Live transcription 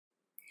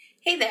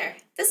Hey there,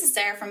 this is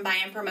Sarah from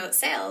Biamp Promote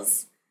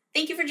Sales.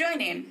 Thank you for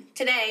joining.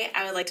 Today,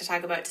 I would like to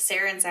talk about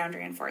Tesira and sound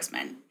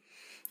reinforcement.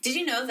 Did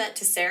you know that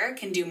Tesira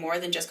can do more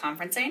than just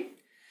conferencing?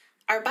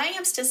 Our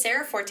Biamp's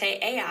Tesira Forte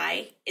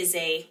AI is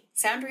a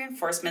sound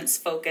reinforcements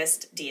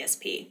focused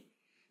DSP.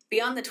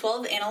 Beyond the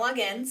 12 analog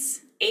ins,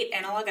 8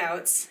 analog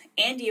outs,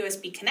 and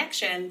USB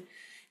connection,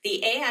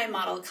 the AI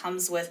model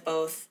comes with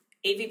both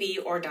AVB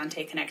or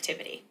Dante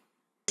connectivity.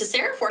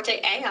 Tesira Forte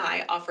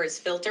AI offers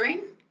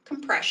filtering,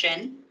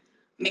 compression,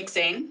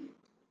 mixing,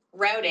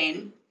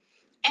 routing,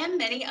 and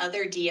many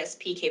other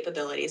DSP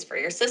capabilities for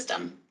your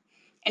system.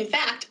 In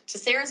fact,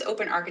 Tesira's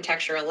open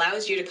architecture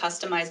allows you to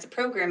customize the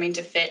programming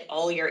to fit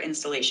all your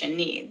installation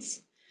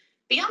needs.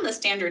 Beyond the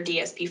standard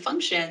DSP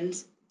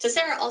functions,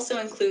 Tesira also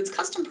includes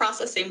custom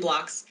processing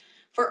blocks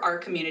for our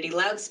community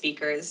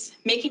loudspeakers,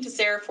 making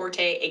Tesira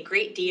Forte a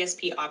great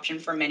DSP option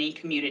for many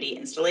community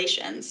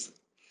installations.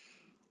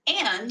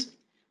 And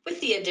with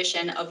the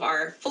addition of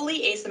our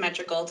fully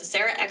asymmetrical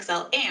Tesira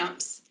XL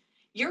amps,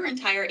 your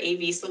entire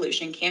AV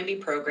solution can be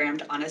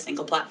programmed on a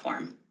single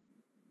platform.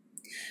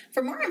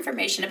 For more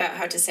information about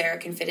how Tesira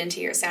can fit into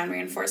your sound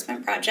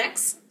reinforcement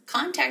projects,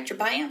 contact your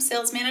Biamp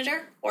sales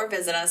manager or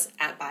visit us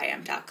at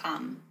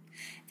biamp.com.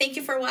 Thank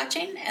you for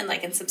watching, and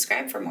like and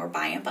subscribe for more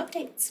Biamp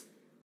updates.